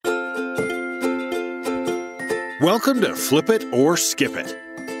Welcome to Flip It or Skip It,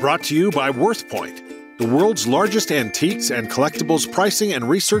 brought to you by WorthPoint, the world's largest antiques and collectibles pricing and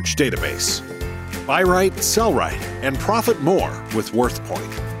research database. Buy right, sell right, and profit more with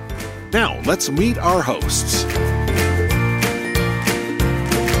WorthPoint. Now, let's meet our hosts.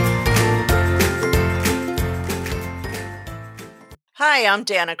 Hi, I'm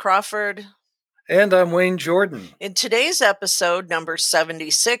Dana Crawford. And I'm Wayne Jordan. In today's episode, number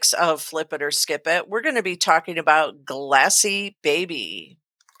 76 of Flip It or Skip It, we're going to be talking about Glassy Baby.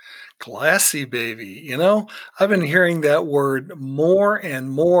 Glassy Baby. You know, I've been hearing that word more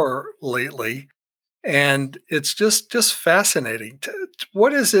and more lately, and it's just fascinating.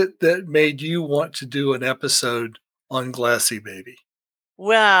 What is it that made you want to do an episode on Glassy Baby?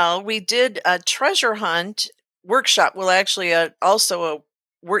 Well, we did a treasure hunt workshop. Well, actually, also a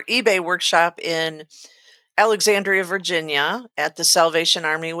eBay workshop in Alexandria, Virginia at the Salvation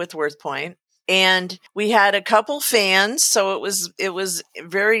Army with WorthPoint. And we had a couple fans, so it was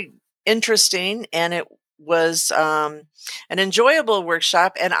very interesting, and it was an enjoyable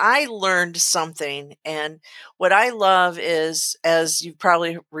workshop, and I learned something. And what I love is, as you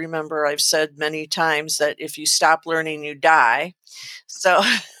probably remember, I've said many times that if you stop learning, you die. So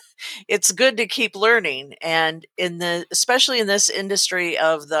it's good to keep learning. And especially in this industry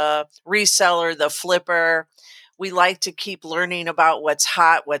of the reseller, the flipper, we like to keep learning about what's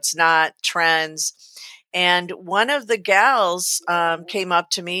hot, what's not, trends. And one of the gals came up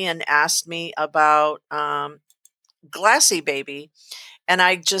to me and asked me about Glassy Baby. And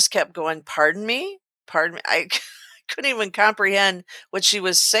I just kept going, pardon me? Pardon me? I couldn't even comprehend what she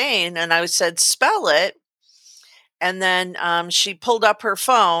was saying. And I said, spell it. And then she pulled up her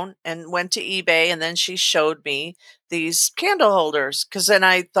phone and went to eBay, and then she showed me these candle holders. Because then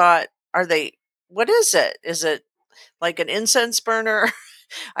I thought, what is it? Is it like an incense burner?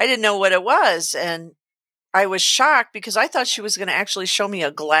 I didn't know what it was. And I was shocked because I thought she was going to actually show me a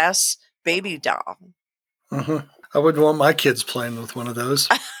glass baby doll. Mm-hmm. I wouldn't want my kids playing with one of those.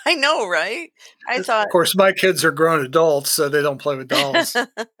 I know, right? I thought. Of course, my kids are grown adults, so they don't play with dolls.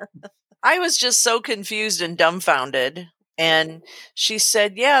 I was just so confused and dumbfounded. And she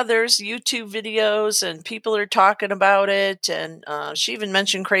said, yeah, there's YouTube videos and people are talking about it. And she even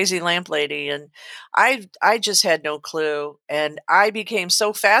mentioned Crazy Lamp Lady. And I just had no clue. And I became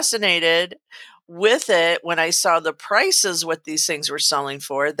so fascinated with it when I saw the prices, what these things were selling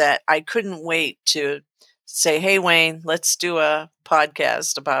for, that I couldn't wait to say, hey, Wayne, let's do a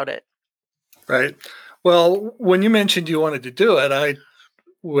podcast about it. Right. Well, when you mentioned you wanted to do it, I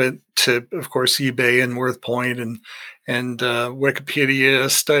went to, of course, eBay and WorthPoint and Wikipedia,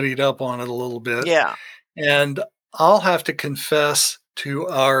 studied up on it a little bit. Yeah. And I'll have to confess to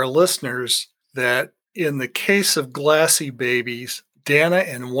our listeners that in the case of Glassy Babies, Dana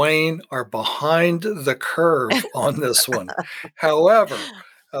and Wayne are behind the curve on this one. However,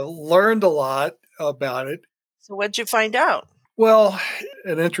 I learned a lot about it. So what'd you find out? Well,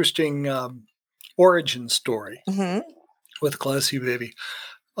 an interesting origin story Mm-hmm. with Glassy Baby.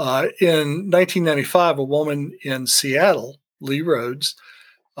 In 1995, a woman in Seattle, Lee Rhodes,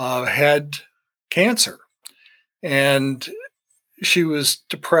 had cancer, and she was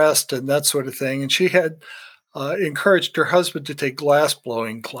depressed and that sort of thing. And she had encouraged her husband to take glass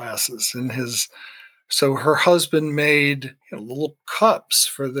blowing classes. So her husband made little cups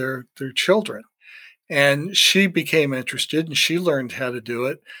for their children, and she became interested and she learned how to do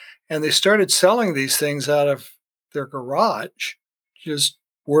it. And they started selling these things out of their garage, just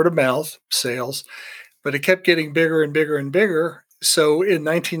word of mouth sales, but it kept getting bigger and bigger and bigger. So in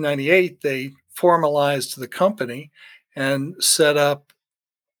 1998, they formalized the company and set up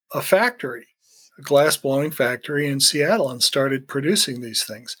a factory, a glass blowing factory in Seattle, and started producing these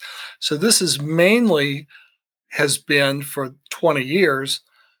things. So this has been for 20 years,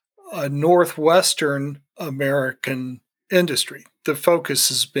 a Northwestern American industry. The focus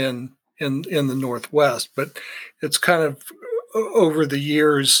has been in the Northwest, but it's kind of over the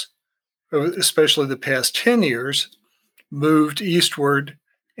years, especially the past 10 years, moved eastward,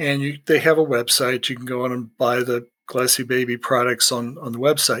 and they have a website. You can go on and buy the Glassy Baby products on the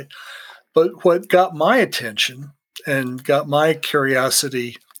website. But what got my attention and got my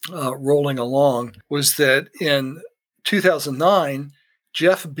curiosity rolling along was that in 2009,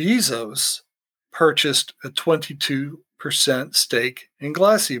 Jeff Bezos purchased a 22% stake in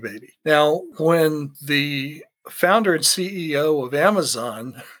Glassy Baby. Now, when the founder and CEO of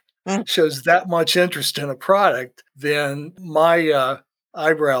Amazon shows that much interest in a product, then my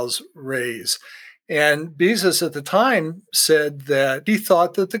eyebrows raise. And Bezos at the time said that he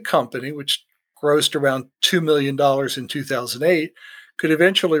thought that the company, which grossed around $2 million in 2008, could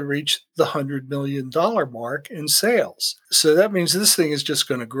eventually reach the $100 million mark in sales. So that means this thing is just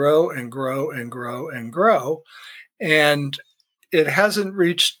going to grow and grow and grow and grow. And it hasn't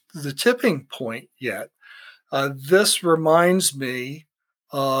reached the tipping point yet. This reminds me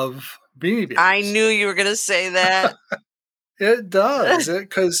of Beanie Babies. I knew you were going to say that. It does,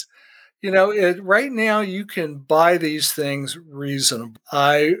 because right now you can buy these things reasonably.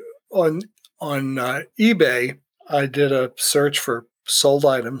 On eBay, I did a search for sold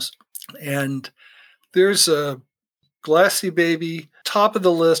items, and there's a Glassy Baby. Top of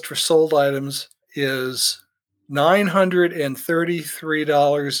the list for sold items is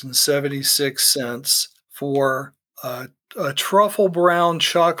 $933.76 for a truffle brown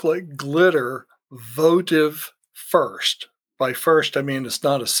chocolate glitter votive first. By first, I mean it's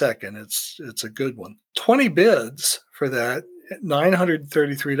not a second. It's a good one. 20 bids for that,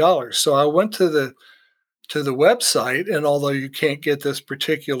 $933. So I went to the website, and although you can't get this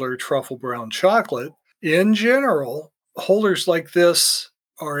particular truffle brown chocolate, in general, holders like this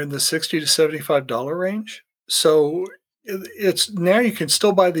are in the $60 to $75 range. So it's now you can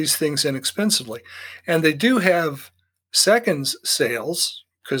still buy these things inexpensively. And they do have seconds sales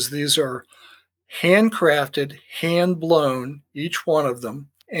because these are handcrafted, hand-blown, each one of them.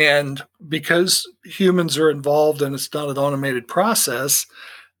 And because humans are involved and it's not an automated process,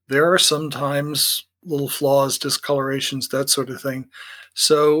 there are sometimes little flaws, discolorations, that sort of thing.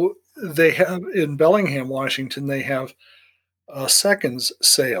 So they have, in Bellingham, Washington, they have seconds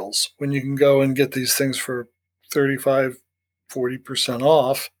sales when you can go and get these things for 35, 40%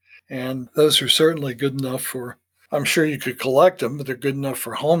 off. And those are certainly good enough for, I'm sure you could collect them, but they're good enough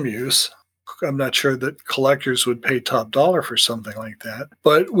for home use. I'm not sure that collectors would pay top dollar for something like that.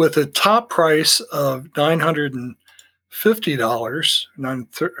 But with a top price of $950,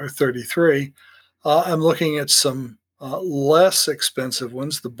 $933, I'm looking at some less expensive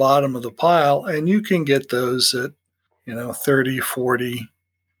ones, the bottom of the pile, and you can get those at, $30, $40,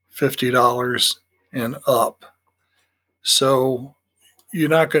 $50 and up. So you're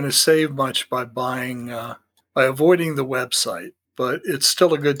not going to save much by buying, by avoiding the website, but it's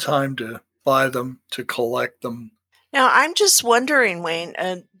still a good time to buy them, to collect them. Now, I'm just wondering, Wayne,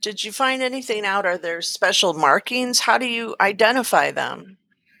 did you find anything out? Are there special markings? How do you identify them?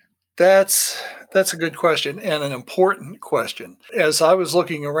 That's a good question and an important question. As I was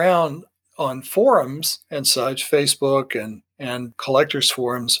looking around on forums and such, Facebook and collectors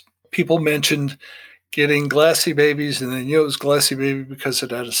forums, people mentioned getting Glassy Babies, and they knew it was Glassy Baby because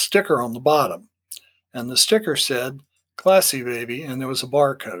it had a sticker on the bottom. And the sticker said Glassy Baby, and there was a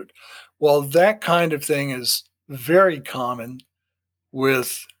barcode. Well, that kind of thing is very common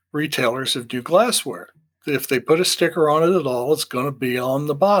with retailers of new glassware. If they put a sticker on it at all, it's going to be on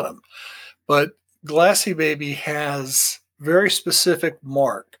the bottom. But Glassy Baby has very specific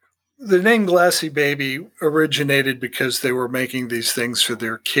mark. The name Glassy Baby originated because they were making these things for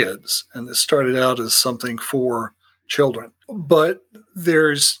their kids, and it started out as something for children. But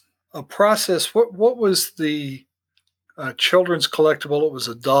there's a process. What was the children's collectible? It was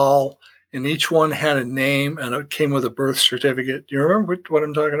a doll, and each one had a name, and it came with a birth certificate. Do you remember what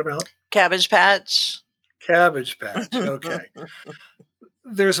I'm talking about? Cabbage Patch. Cabbage Patch, okay.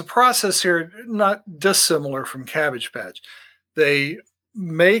 There's a process here not dissimilar from Cabbage Patch. They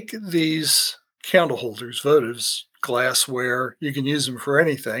make these candle holders, votives, glassware. You can use them for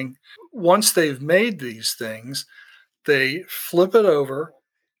anything. Once they've made these things, they flip it over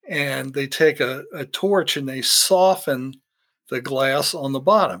and they take a torch and they soften the glass on the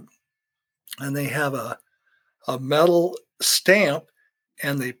bottom. And they have a metal stamp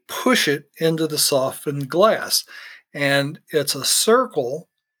and they push it into the softened glass. And it's a circle,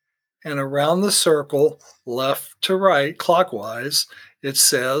 and around the circle, left to right, clockwise, it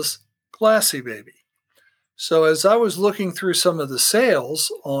says Glassy Baby. So as I was looking through some of the sales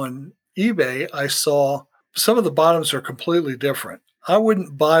on eBay, I saw some of the bottoms are completely different. I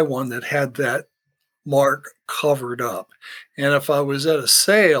wouldn't buy one that had that mark covered up. And if I was at a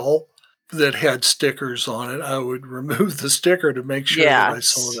sale that had stickers on it, I would remove the sticker to make sure that I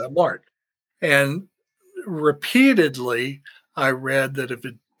saw that mark. And repeatedly, I read that if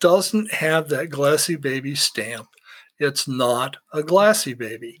it doesn't have that Glassy Baby stamp, it's not a Glassy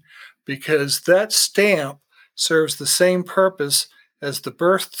Baby, because that stamp serves the same purpose as the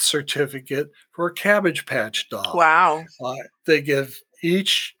birth certificate for a Cabbage Patch doll. Wow. They give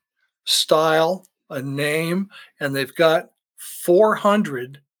each style a name, and they've got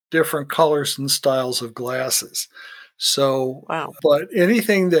 400 different colors and styles of glasses. So, wow. But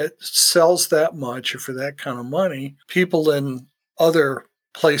anything that sells that much or for that kind of money, people in other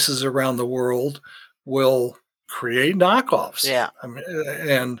places around the world will create knockoffs. Yeah. I mean,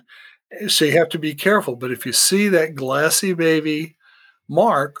 and so you have to be careful. But if you see that Glassy Baby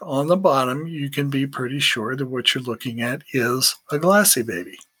mark on the bottom, you can be pretty sure that what you're looking at is a Glassy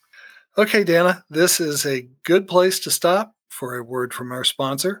Baby. Okay, Dana, this is a good place to stop for a word from our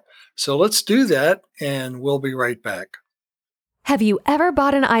sponsor. So let's do that, and we'll be right back. Have you ever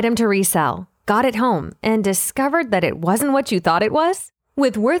bought an item to resell, got it home, and discovered that it wasn't what you thought it was?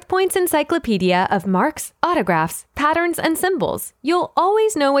 With WorthPoint's encyclopedia of marks, autographs, patterns, and symbols, you'll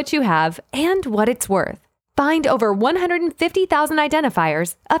always know what you have and what it's worth. Find over 150,000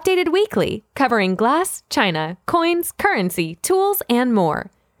 identifiers updated weekly, covering glass, china, coins, currency, tools, and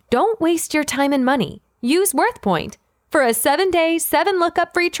more. Don't waste your time and money. Use WorthPoint. For a 7-day,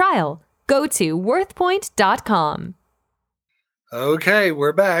 7-lookup free trial, go to worthpoint.com. Okay,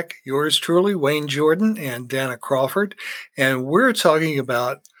 we're back. Yours truly, Wayne Jordan and Dana Crawford, and we're talking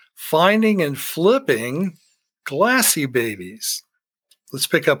about finding and flipping Glassy Babies. Let's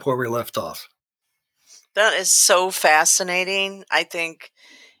pick up where we left off. That is so fascinating. I think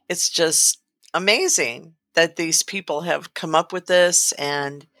it's just amazing that these people have come up with this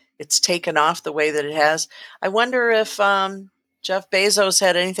and it's taken off the way that it has. I wonder if Jeff Bezos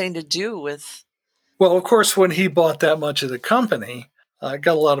had anything to do with. Well, of course, when he bought that much of the company, got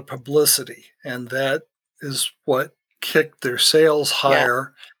a lot of publicity, and that is what kicked their sales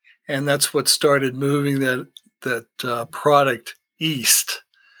higher, and that's what started moving that product east,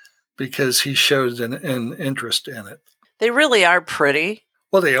 because he showed an interest in it. They really are pretty.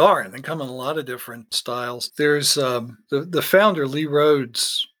 Well, they are, and they come in a lot of different styles. There's the founder, Lee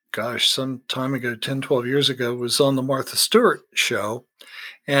Rhodes, some time ago, 10, 12 years ago, was on the Martha Stewart show,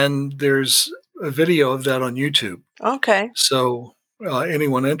 and there's a video of that on YouTube. Okay. So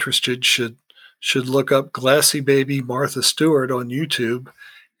anyone interested should look up Glassy Baby Martha Stewart on YouTube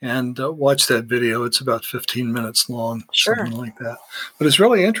and watch that video. It's about 15 minutes long, something like that. But it's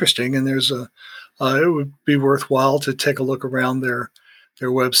really interesting, and there's it would be worthwhile to take a look around their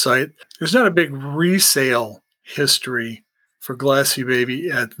website. There's not a big resale history for Glassy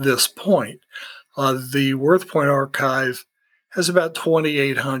Baby at this point. The WorthPoint archive has about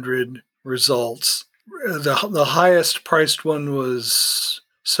 2,800 results. The highest priced one was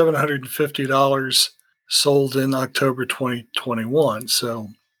 $750, sold in October 2021, so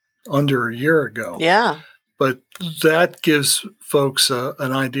under a year ago. Yeah. But that gives folks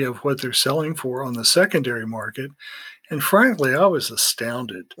an idea of what they're selling for on the secondary market. And frankly, I was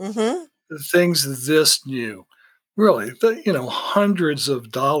astounded. Mm-hmm. The things this new, really, hundreds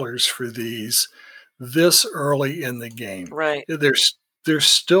of dollars for these this early in the game. Right. They're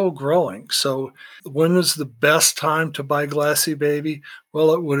still growing. So when was the best time to buy Glassy Baby?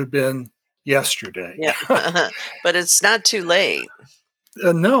 Well, it would have been yesterday. Yeah. But it's not too late.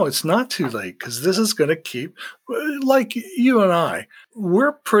 No, it's not too late, because this is going to keep, like you and I,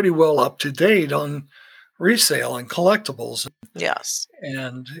 we're pretty well up to date on resale and collectibles. Yes.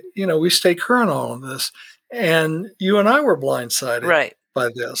 And, we stay current on all of this. And you and I were blindsided by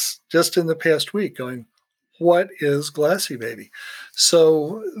this just in the past week, going, what is Glassy Baby?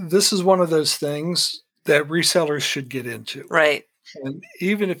 So this is one of those things that resellers should get into. Right. And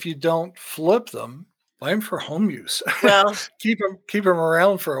even if you don't flip them, buy them for home use. Well, keep them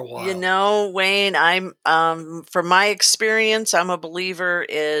around for a while. Wayne, I'm from my experience, I'm a believer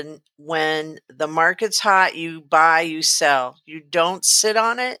in when the market's hot, you buy, you sell. You don't sit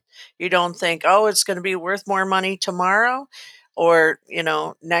on it. You don't think, oh, it's going to be worth more money tomorrow or,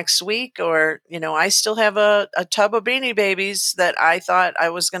 next week, or, I still have a tub of Beanie Babies that I thought I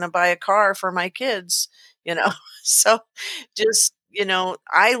was going to buy a car for my kids, So just,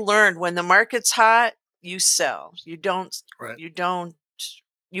 I learned when the market's hot, you sell. You don't,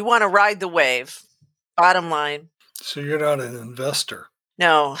 you want to ride the wave, bottom line. So you're not an investor.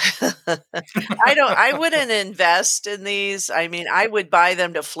 No, I wouldn't invest in these. I mean, I would buy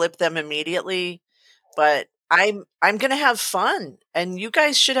them to flip them immediately, but I'm going to have fun, and you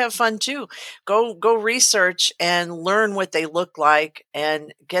guys should have fun too. Go research and learn what they look like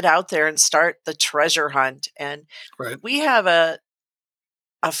and get out there and start the treasure hunt. And we have a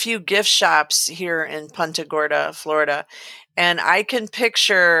few gift shops here in Punta Gorda, Florida, and I can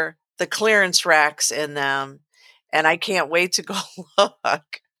picture the clearance racks in them, and I can't wait to go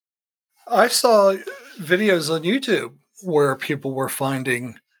look. I saw videos on YouTube where people were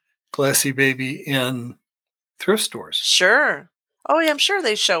finding Glassy Baby in thrift stores. Sure. Oh, yeah, I'm sure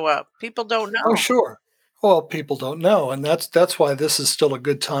they show up. People don't know. Oh, sure. Well, people don't know, and that's why this is still a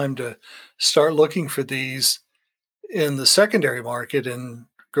good time to start looking for these in the secondary market and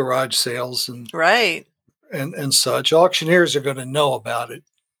garage sales and and such. Auctioneers are going to know about it,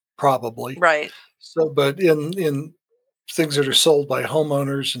 probably. Right. So, but in things that are sold by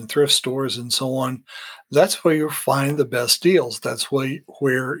homeowners and thrift stores and so on, that's where you'll find the best deals. That's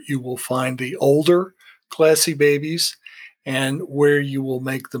where you will find the older classy babies and where you will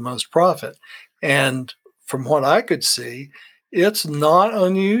make the most profit. And from what I could see, it's not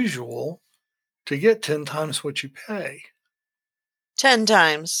unusual to get 10 times what you pay. 10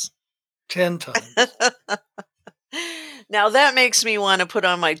 times. 10 times. Now that makes me want to put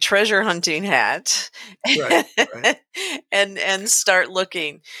on my treasure hunting hat Right. and start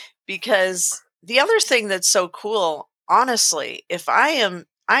looking, because the other thing that's so cool, honestly, if I'm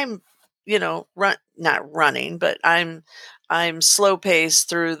not running, but I'm slow paced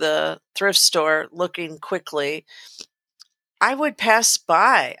through the thrift store looking quickly, I would pass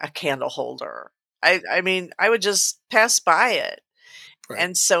by a candle holder. I mean, I would just pass by it. Right.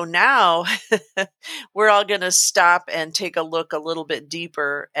 And so now we're all going to stop and take a look a little bit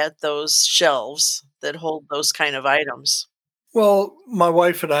deeper at those shelves that hold those kind of items. Well, my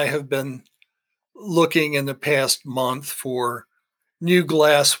wife and I have been looking in the past month for new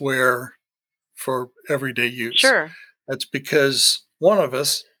glassware for everyday use. Sure. That's because one of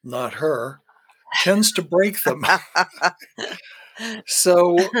us, not her, tends to break them.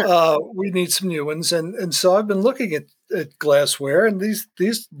 So we need some new ones. And so I've been looking at glassware, and these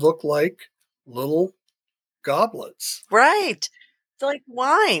look like little goblets. Right. They're like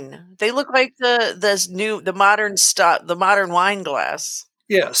wine. They look like the modern stuff, the modern wine glass.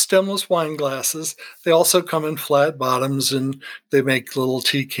 Yeah, stemless wine glasses. They also come in flat bottoms, and they make little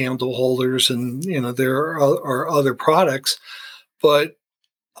tea candle holders, and there are other products. But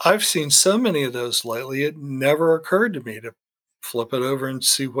I've seen so many of those lately, it never occurred to me to flip it over and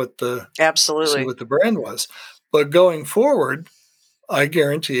see what the brand was. But going forward, I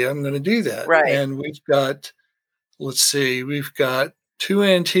guarantee I'm going to do that. Right. And we've got 2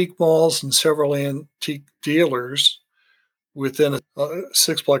 antique malls and several antique dealers within a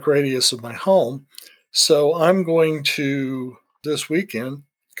 6-block radius of my home. So I'm going to, this weekend,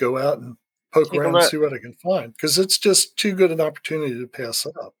 go out and poke around and see what I can find, because it's just too good an opportunity to pass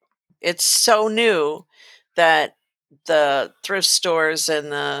up. It's so new that the thrift stores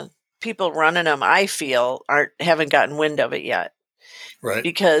and the people running them, I feel, haven't gotten wind of it yet. Right.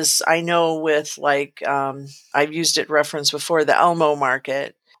 Because I know with I've used it reference before, the Elmo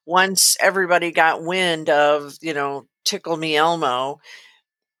market. Once everybody got wind of, Tickle Me Elmo,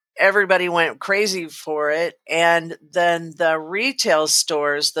 everybody went crazy for it. And then the retail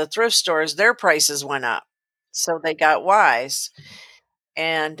stores, the thrift stores, their prices went up. So they got wise.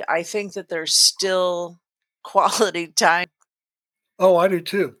 And I think that there's still quality time. Oh, I do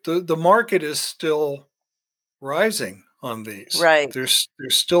too. The market is still rising on these. Right. There's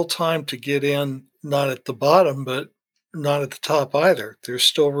still time to get in, not at the bottom, but not at the top either. There's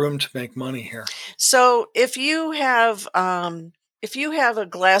still room to make money here. So if you have a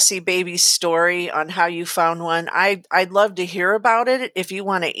glassy baby story on how you found one, I'd love to hear about it. If you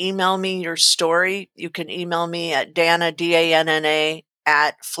want to email me your story, you can email me at Danna, DANNA,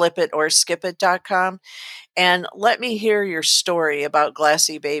 @flipitOrskipit.com, and let me hear your story about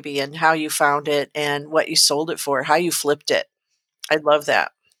Glassy Baby and how you found it and what you sold it for, how you flipped it. I'd love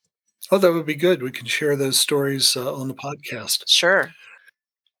that. Oh, that would be good. We can share those stories on the podcast. Sure.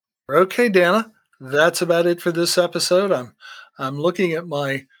 Okay, Danna, that's about it for this episode. I'm looking at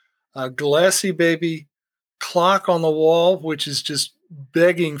my Glassy Baby clock on the wall, which is just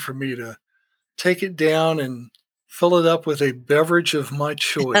begging for me to take it down and fill it up with a beverage of my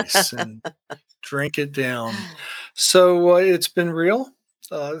choice and drink it down. So it's been real.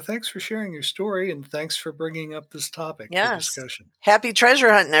 Thanks for sharing your story, and thanks for bringing up this topic for discussion. Happy treasure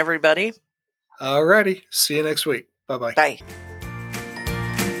hunting, everybody. All righty. See you next week. Bye-bye. Bye.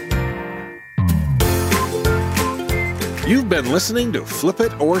 You've been listening to Flip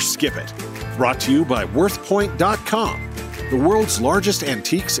It or Skip It, brought to you by WorthPoint.com, the world's largest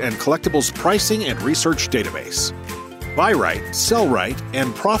antiques and collectibles pricing and research database. Buy right, sell right,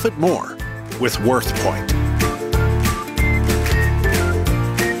 and profit more with WorthPoint.